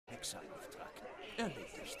Hexerauftrag.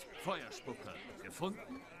 Erledigt. Feuerspucker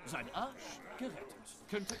gefunden. Sein Arsch gerettet.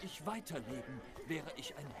 Könnte ich weiterleben, wäre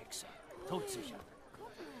ich ein Hexer. Todsicher.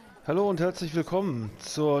 Hallo und herzlich willkommen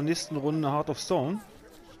zur nächsten Runde Hearts of Stone.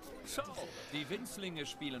 Schau, die Winzlinge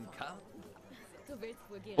spielen Karten.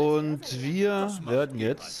 Und wir werden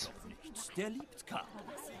jetzt Doch nichts. Der liebt Karten.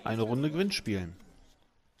 eine Runde Gwent spielen.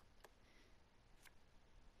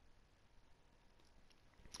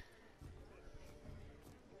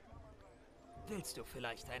 Willst du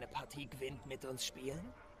vielleicht eine Partie Gwent mit uns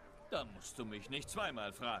spielen? Da musst du mich nicht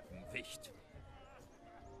zweimal fragen, Wicht.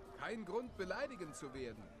 Kein Grund, beleidigend zu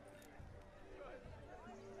werden.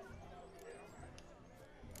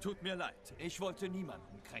 Tut mir leid, ich wollte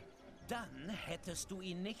niemanden kränken. Dann hättest du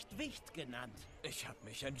ihn nicht Wicht genannt. Ich habe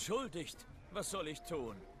mich entschuldigt. Was soll ich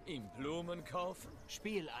tun? Ihm Blumen kaufen?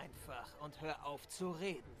 Spiel einfach und hör auf zu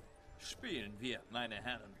reden. Spielen wir, meine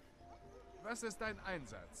Herren. Was ist dein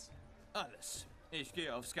Einsatz? Alles. Ich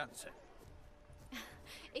gehe aufs Ganze.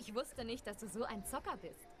 Ich wusste nicht, dass du so ein Zocker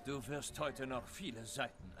bist. Du wirst heute noch viele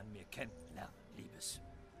Seiten an mir kennenlernen, Liebes.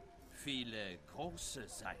 Viele große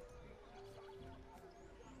Seiten.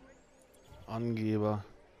 Angeber.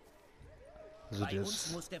 Also Bei uns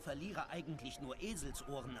das. muss der Verlierer eigentlich nur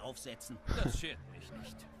Eselsohren aufsetzen. Das schert mich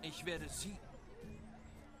nicht. Ich werde siegen.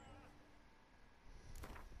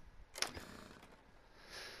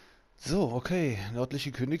 So, okay.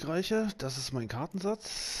 Nördliche Königreiche, das ist mein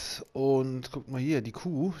Kartensatz. Und guck mal hier, die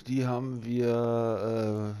Kuh, die haben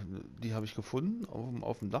wir, die habe ich gefunden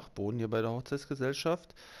auf dem Dachboden hier bei der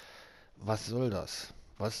Hochzeitsgesellschaft. Was soll das?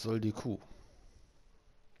 Was soll die Kuh?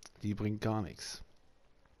 Die bringt gar nichts.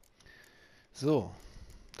 So,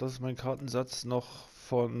 das ist mein Kartensatz noch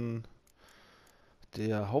von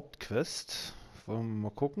der Hauptquest. Wollen wir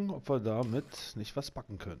mal gucken, ob wir damit nicht was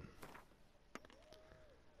backen können.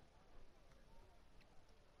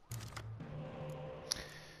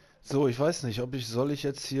 So, ich weiß nicht, soll ich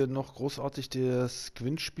jetzt hier noch großartig das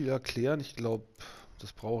Gewinnspiel erklären? Ich glaube,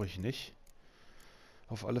 das brauche ich nicht.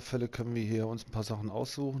 Auf alle Fälle können wir hier uns ein paar Sachen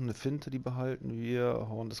aussuchen. Eine Finte, die behalten wir.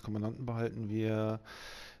 Horn des Kommandanten behalten wir.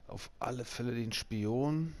 Auf alle Fälle den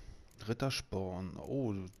Spion. Rittersporn.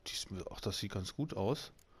 Oh, ach, das sieht ganz gut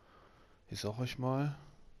aus. Ich sag euch mal.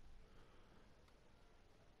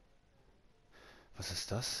 Was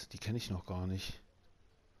ist das? Die kenne ich noch gar nicht.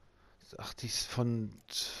 Ach, die ist von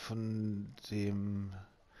dem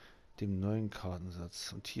neuen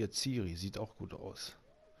Kartensatz. Und hier Ciri, sieht auch gut aus.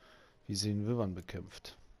 Wie sie den Wimmern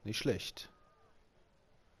bekämpft. Nicht schlecht.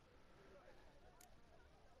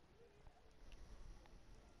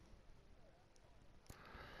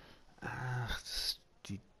 Ach, das ist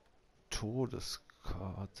die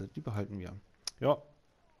Todeskarte. Die behalten wir. Ja,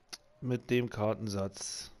 mit dem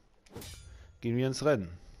Kartensatz gehen wir ins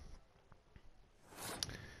Rennen.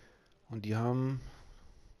 Und die haben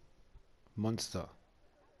Monster.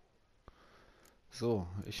 So,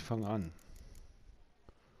 ich fange an.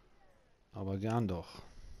 Aber gern doch.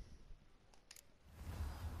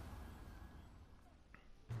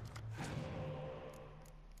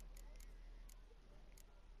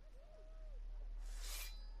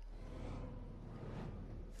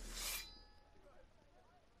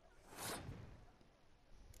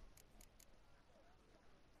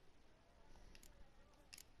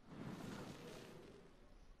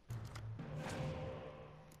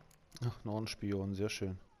 Ach, noch ein Spion, sehr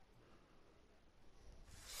schön.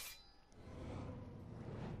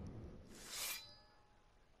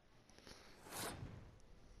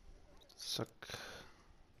 Zack.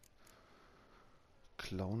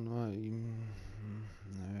 Klauen wir ihm.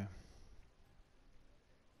 Nee.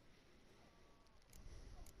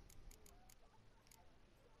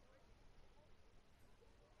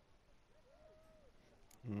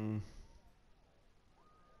 Hm.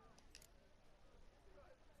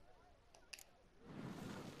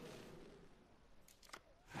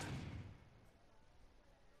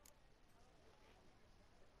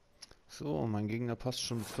 So, mein Gegner passt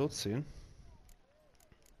schon mit 14.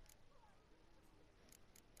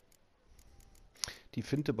 Die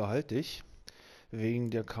Finte behalte ich,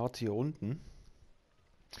 wegen der Karte hier unten.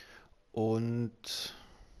 Und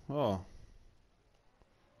ja.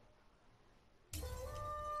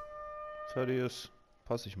 Fertig ist,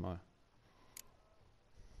 passe ich mal.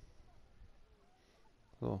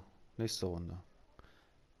 So, nächste Runde.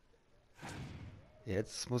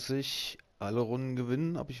 Jetzt muss ich alle Runden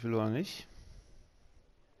gewinnen, ob ich will oder nicht.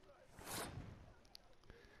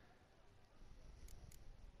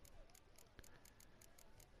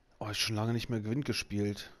 Oh, ich schon lange nicht mehr Gwent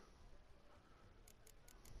gespielt.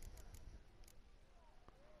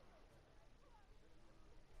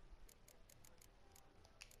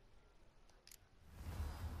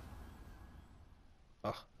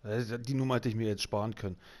 Ach, die Nummer hätte ich mir jetzt sparen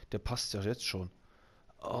können. Der passt ja jetzt schon.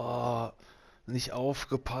 Oh, nicht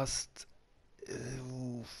aufgepasst.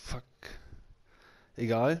 Fuck.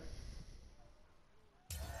 Egal.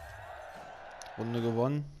 Runde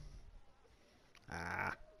gewonnen.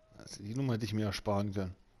 Also die Nummer hätte ich mir ersparen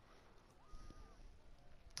können.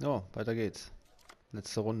 Ja, weiter geht's.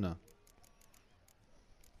 Letzte Runde.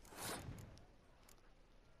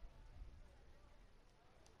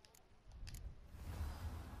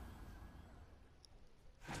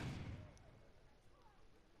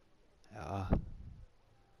 Ja.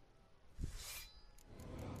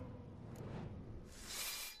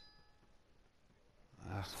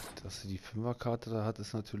 Ach, dass sie die Fünferkarte da hat,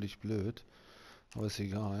 ist natürlich blöd. Aber ist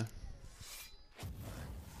egal.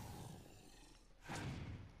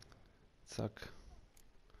 Zack.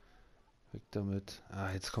 Weg damit.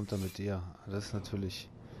 Jetzt kommt er mit der. Das ist natürlich...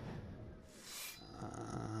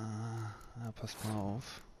 ja, passt mal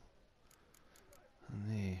auf.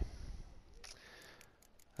 Nee.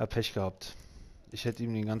 Ja, Pech gehabt. Ich hätte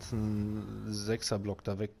ihm den ganzen Sechserblock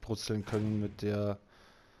da wegbrutzeln können mit der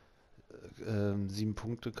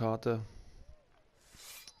 7-Punkte-Karte.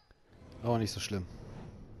 Aber nicht so schlimm.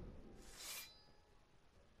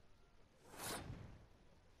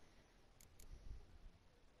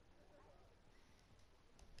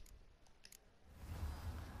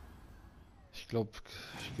 Ich glaube,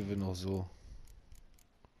 ich gewinne auch so.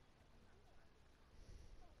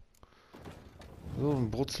 So,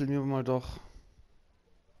 dann brutzeln wir mal doch.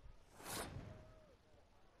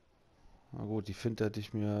 Na gut, die Finte hätte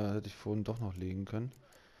ich vorhin doch noch legen können.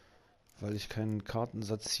 Weil ich keinen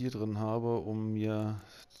Kartensatz hier drin habe, um mir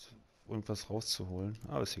irgendwas rauszuholen.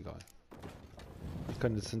 Aber ist egal. Ich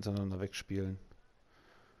kann jetzt hintereinander wegspielen.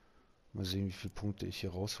 Mal sehen, wie viele Punkte ich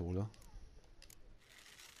hier raushole.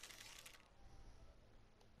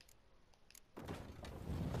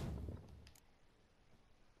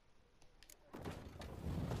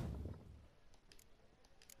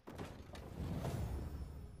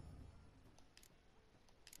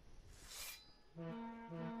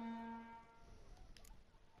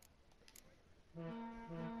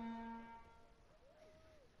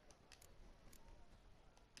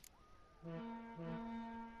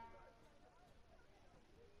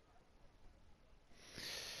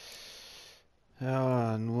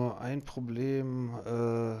 Ja, nur ein Problem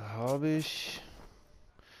habe ich.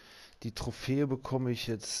 Die Trophäe bekomme ich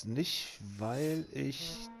jetzt nicht, weil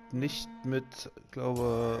ich nicht mit,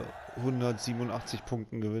 glaube 187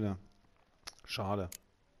 Punkten gewinne. Schade.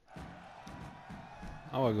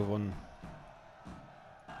 Aber gewonnen.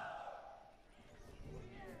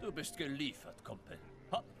 Du bist geliefert, Kumpel.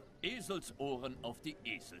 Hopp, Eselsohren auf die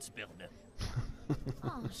Eselsbirne.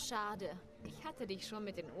 Oh, schade. Ich hatte dich schon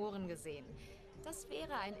mit den Ohren gesehen. Das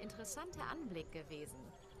wäre ein interessanter Anblick gewesen.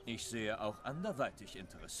 Ich sehe auch anderweitig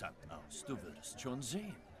interessant aus. Du würdest schon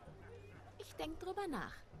sehen. Ich denke drüber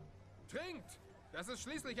nach. Trinkt! Das ist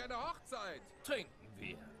schließlich eine Hochzeit! Trinken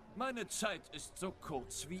wir. Meine Zeit ist so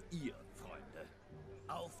kurz wie ihr, Freunde.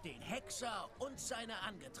 Auf den Hexer und seine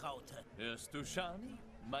Angetraute. Hörst du, Shani?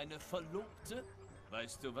 Meine Verlobte?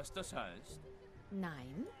 Weißt du, was das heißt?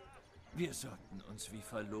 Nein? Wir sollten uns wie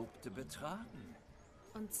Verlobte betragen.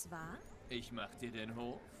 Und zwar? Ich mach dir den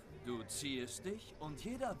Hof, du ziehst dich und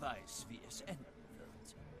jeder weiß, wie es enden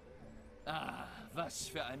wird. Ah, was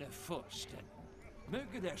für eine Vorstellung.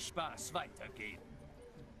 Möge der Spaß weitergehen.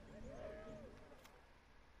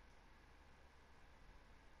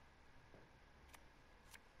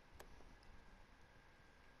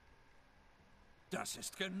 Das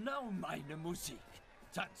ist genau meine Musik.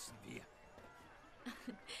 Tanzen wir.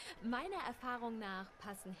 Meiner Erfahrung nach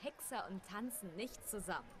passen Hexer und Tanzen nicht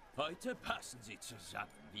zusammen. Heute passen sie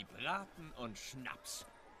zusammen wie Braten und Schnaps.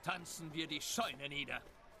 Tanzen wir die Scheune nieder.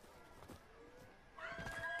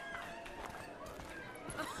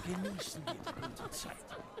 Genießen wir die gute Zeit.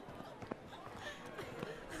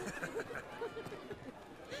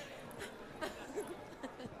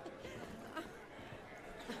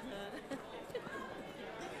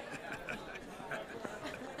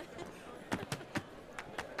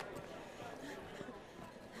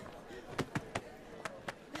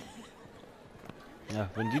 Ja,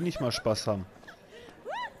 wenn die nicht mal Spaß haben.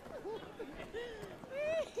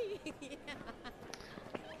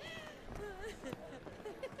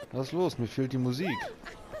 Was ist los? Mir fehlt die Musik.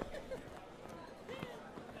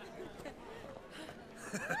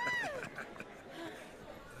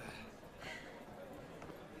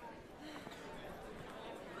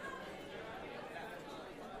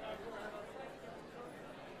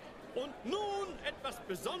 Und nun etwas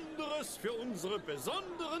Besonderes für unsere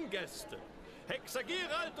besonderen Gäste. Hexer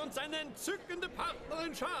Geralt und seine entzückende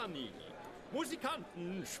Partnerin Shani.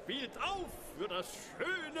 Musikanten, spielt auf für das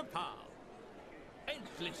schöne Paar.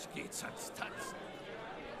 Endlich geht's ans Tanzen.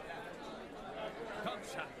 Komm,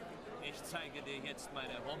 Shani, ich zeige dir jetzt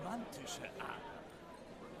meine romantische Art.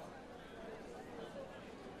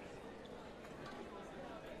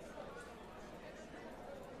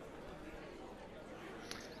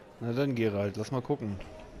 Na dann, Geralt, lass mal gucken.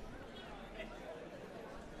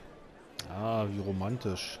 Ah, wie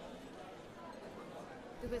romantisch.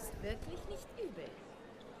 Du bist wirklich nicht übel.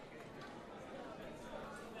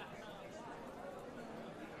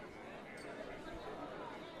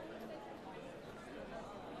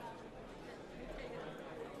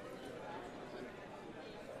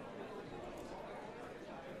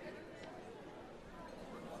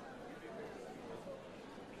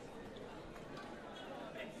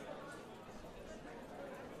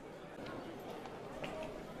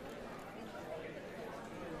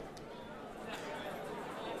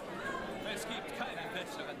 Es gibt keinen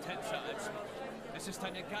besseren Tänzer als mich. Es ist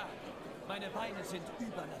eine Gabe. Meine Beine sind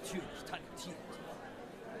übernatürlich talentiert.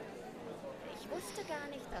 Ich wusste gar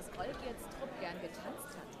nicht, dass Olgirds Trupp gern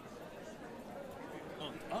getanzt hat.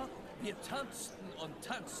 Und oh, wir tanzten und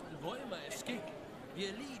tanzten, wo immer es ging.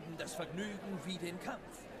 Wir lieben das Vergnügen wie den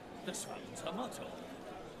Kampf. Das war unser Motto.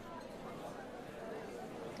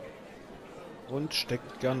 Und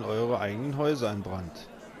steckt gern eure eigenen Häuser in Brand.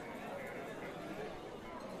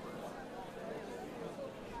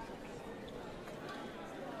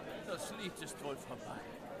 Das Lied ist wohl vorbei.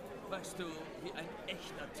 Weißt du, wie ein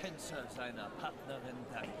echter Tänzer seiner Partnerin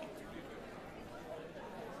dankt?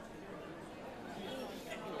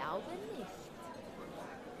 Ich glaube nicht.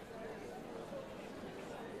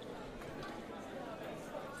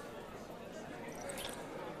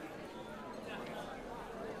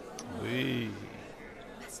 Ui.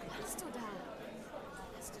 Was machst du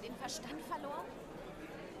da? Hast du den Verstand verloren?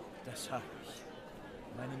 Das habe ich.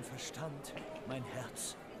 Meinen Verstand, mein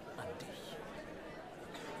Herz an dich.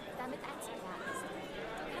 Damit eins klar ist.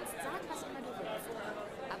 Du kannst sagen, was immer du willst.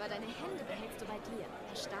 Aber deine Hände behältst du bei dir.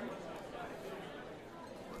 Verstanden?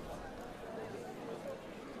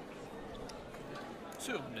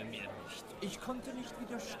 Zürne mir nicht. Ich konnte nicht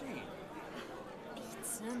widerstehen. Ich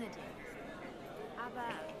zürne dir nicht.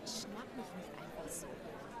 Aber schnapp mich nicht einfach so.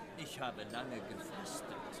 Ich habe lange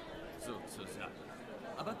gefastet, sozusagen.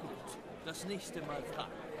 Aber gut, das nächste Mal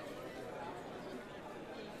fragen.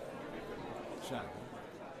 Shani,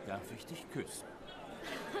 darf ich dich küssen?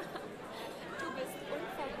 Du bist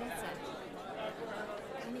unverbesserlich.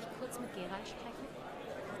 Kann ich kurz mit Geralt sprechen?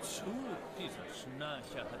 Zu, dieser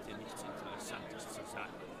Schnarcher hat dir nichts Interessantes zu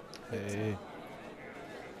sagen. Hey.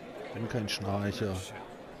 Bin kein Schnarcher. Schön.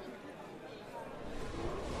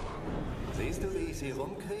 Siehst du, wie ich sie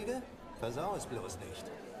rumkriege? Versau es bloß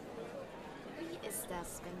nicht. Wie ist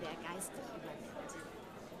das, wenn der Geist dich übernimmt?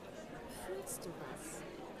 Fühlst du was?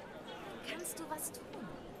 Kannst du was tun?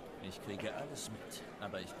 Ich kriege alles mit,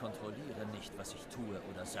 aber ich kontrolliere nicht, was ich tue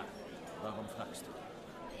oder sage. Warum fragst du?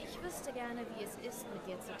 Ich wüsste gerne, wie es ist, mit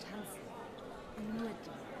dir zu tanzen. Nur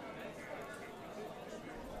du.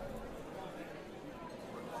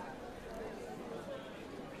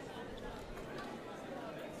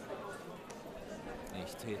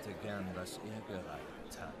 Ich täte gern, was er gerade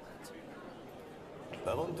getan hat.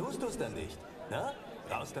 Warum tust du es dann nicht? Na?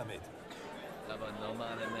 Raus damit. Aber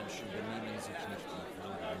normale Menschen benehmen sich nicht wie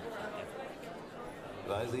Florian von Everett.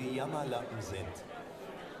 Weil sie Jammerlappen sind.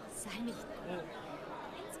 Sei nicht grob.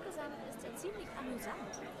 Insgesamt ist er ziemlich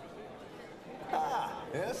amüsant. Ah,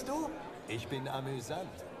 hörst du? Ich bin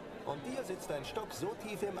amüsant. Und dir sitzt dein Stock so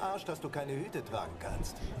tief im Arsch, dass du keine Hüte tragen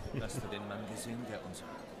kannst. Hast du den Mann gesehen, der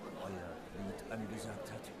euer Lied angesagt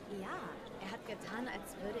hat? Ja, er hat getan,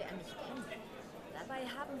 als würde er mich kennen. Dabei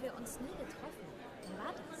haben wir uns nie getroffen. Wer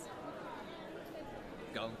war das?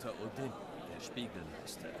 Gaunter Odin, der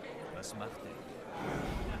Spiegelmeister. Was macht er?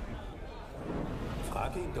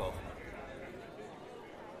 Frag ihn doch.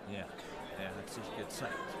 Ja, er hat sich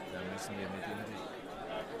gezeigt. Da müssen wir mit ihm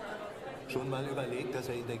reden. Schon mal überlegt, dass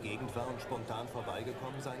er in der Gegend war und spontan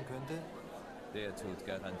vorbeigekommen sein könnte? Der tut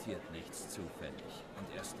garantiert nichts zufällig.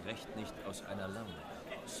 Und erst recht nicht aus einer Laune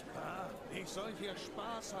heraus. Ah, ich soll hier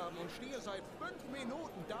Spaß haben und stehe seit 5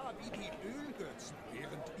 Minuten da wie die Ölgötzen,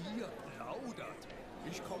 während ihr plaudert.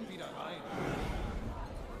 Ich komm wieder rein.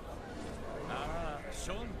 Ah,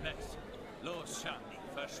 schon besser. Los, Shani,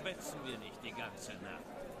 verschwätzen wir nicht die ganze Nacht.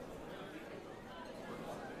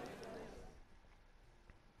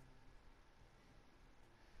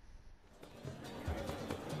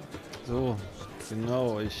 So,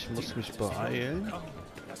 genau, ich muss mich beeilen. Komm,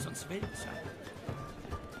 lass uns wild sein.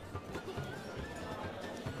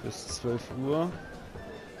 Bis 12 Uhr.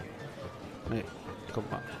 Nee, guck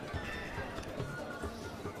mal.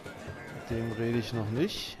 Mit dem rede ich noch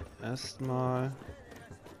nicht. Erstmal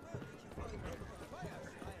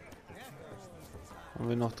haben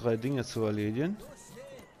wir noch 3 Dinge zu erledigen.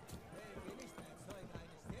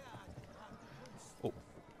 Oh.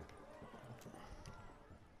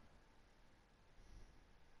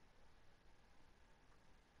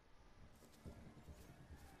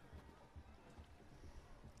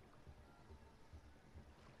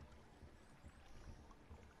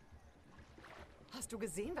 Hast du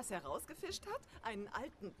gesehen, was er rausgefischt hat? Einen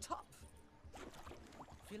alten Topf.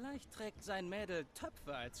 Vielleicht trägt sein Mädel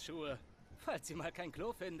Töpfe als Schuhe, falls sie mal kein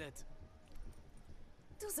Klo findet.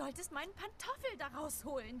 Du solltest meinen Pantoffel da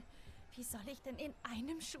rausholen. Wie soll ich denn in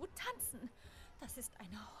einem Schuh tanzen? Das ist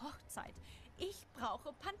eine Hochzeit. Ich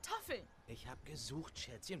brauche Pantoffeln. Ich habe gesucht,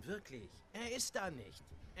 Schätzchen, wirklich. Er ist da nicht.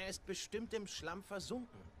 Er ist bestimmt im Schlamm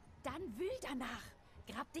versunken. Dann wühl danach.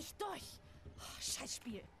 Grab dich durch. Oh,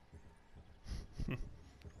 Scheißspiel.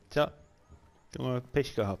 Tja, Junge,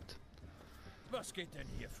 Pech gehabt. Was geht denn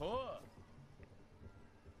hier vor?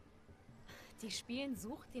 Die spielen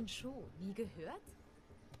Such den Schuh. Nie gehört?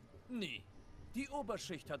 Nie. Die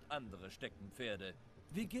Oberschicht hat andere Steckenpferde.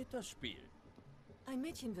 Wie geht das Spiel? Ein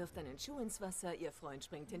Mädchen wirft einen Schuh ins Wasser, ihr Freund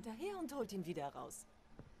springt hinterher und holt ihn wieder raus.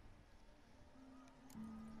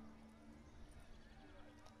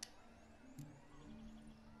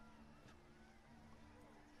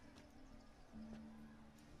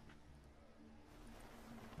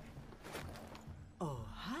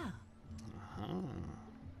 Oha.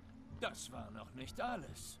 Das war noch nicht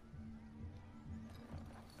alles.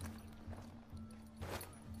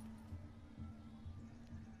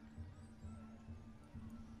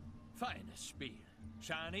 Feines Spiel.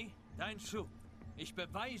 Shani, dein Schuh. Ich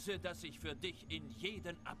beweise, dass ich für dich in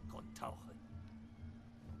jeden Abgrund tauche.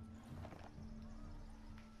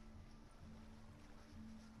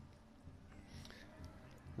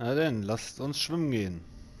 Na denn, lasst uns schwimmen gehen.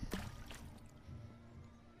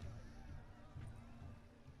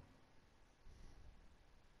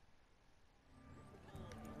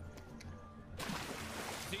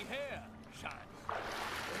 Sieh her, Shani.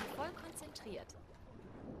 Bin voll konzentriert.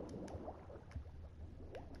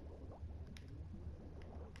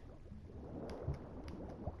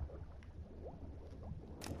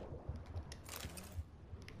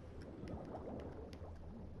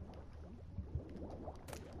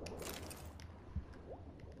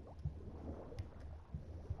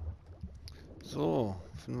 So,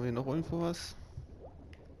 finden wir hier noch irgendwo was?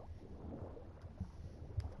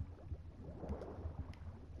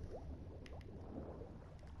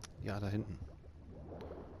 Ja, da hinten.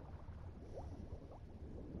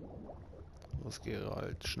 Los,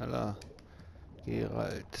 Geralt, schneller.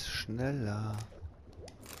 Geralt, schneller.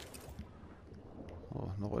 Oh,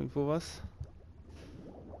 noch irgendwo was?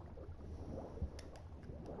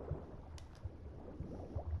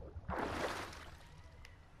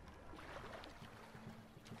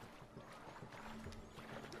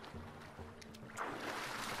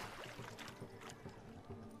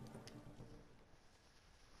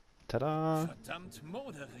 Tada! Verdammt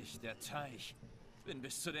moderig, der Teich. Bin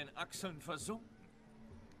bis zu den Achseln versunken.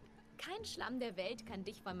 Kein Schlamm der Welt kann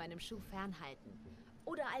dich von meinem Schuh fernhalten.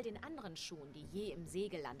 Oder all den anderen Schuhen, die je im See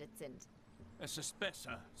gelandet sind. Es ist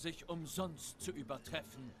besser, sich umsonst zu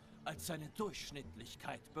übertreffen, als seine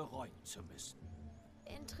Durchschnittlichkeit bereuen zu müssen.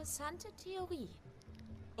 Interessante Theorie.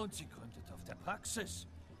 Und sie gründet auf der Praxis.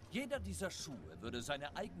 Jeder dieser Schuhe würde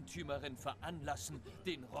seine Eigentümerin veranlassen,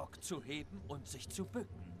 den Rock zu heben und sich zu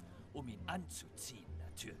bücken, um ihn anzuziehen,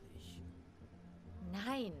 natürlich.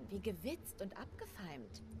 Nein, wie gewitzt und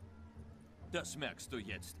abgefeimt. Das merkst du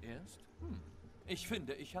jetzt erst? Ich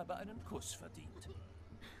finde, ich habe einen Kuss verdient.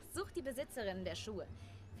 Such die Besitzerin der Schuhe.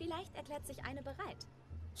 Vielleicht erklärt sich eine bereit.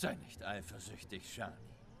 Sei nicht eifersüchtig, Shani.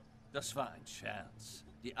 Das war ein Scherz.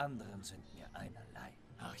 Die anderen sind mir einerlei.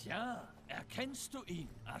 Ach ja, erkennst du ihn,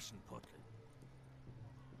 Aschenputtel?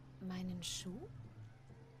 Meinen Schuh?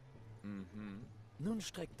 Mhm. Nun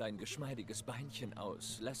streck dein geschmeidiges Beinchen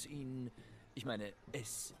aus. Lass ihn, ich meine,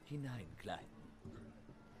 es hineingleiten.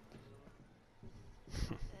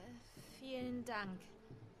 Vielen Dank.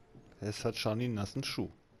 Es hat Shani einen nassen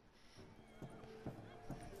Schuh.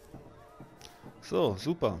 So,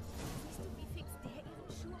 super. Siehst du, wie fix der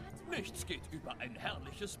ihren Schuh hat? Nichts geht über ein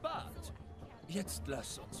herrliches Bad. Jetzt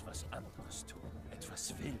lass uns was anderes tun.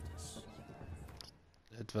 Etwas Wildes.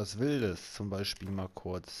 Etwas Wildes, zum Beispiel mal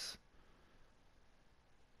kurz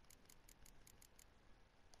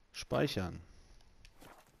speichern.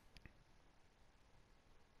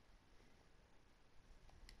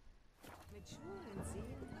 Mit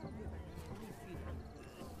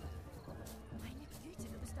Meine Güte,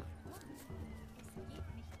 du bist doch blond. Es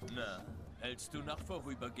geht nicht. Na, hältst du nach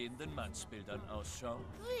vorübergehenden Mannsbildern Ausschau?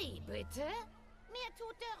 Wie bitte? Mir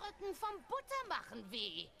tut der Rücken vom Buttermachen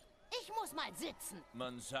weh. Ich muss mal sitzen.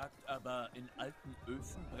 Man sagt aber, in alten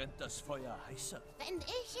Öfen brennt das Feuer heißer. Wenn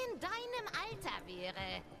ich in deinem Alter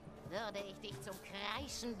wäre, würde ich dich zum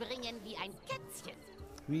Kreischen bringen wie ein Kätzchen.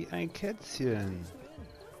 Wie ein Kätzchen.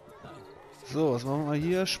 So, was machen wir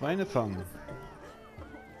hier? Schweine fangen.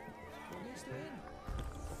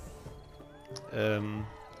 Warum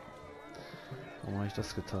habe ich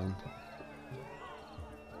das getan?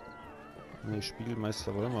 Ne,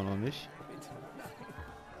 Spiegelmeister wollen wir noch nicht.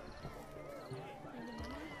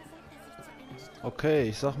 Okay,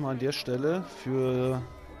 ich sag mal an der Stelle, für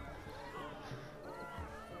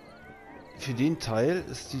den Teil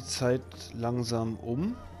ist die Zeit langsam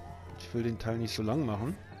um. Ich will den Teil nicht so lang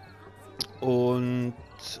machen. Und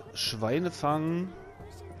Schweine fangen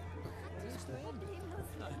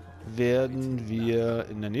werden wir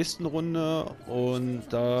in der nächsten Runde, und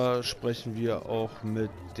da sprechen wir auch mit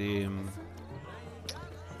dem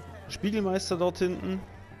Spiegelmeister dort hinten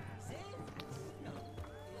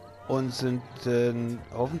und sind dann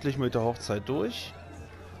hoffentlich mit der Hochzeit durch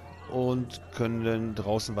und können dann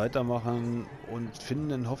draußen weitermachen und finden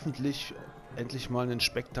dann hoffentlich endlich mal einen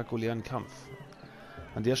spektakulären Kampf.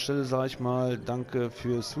 An der Stelle sage ich mal danke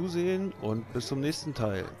fürs Zusehen und bis zum nächsten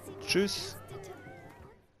Teil. Tschüss!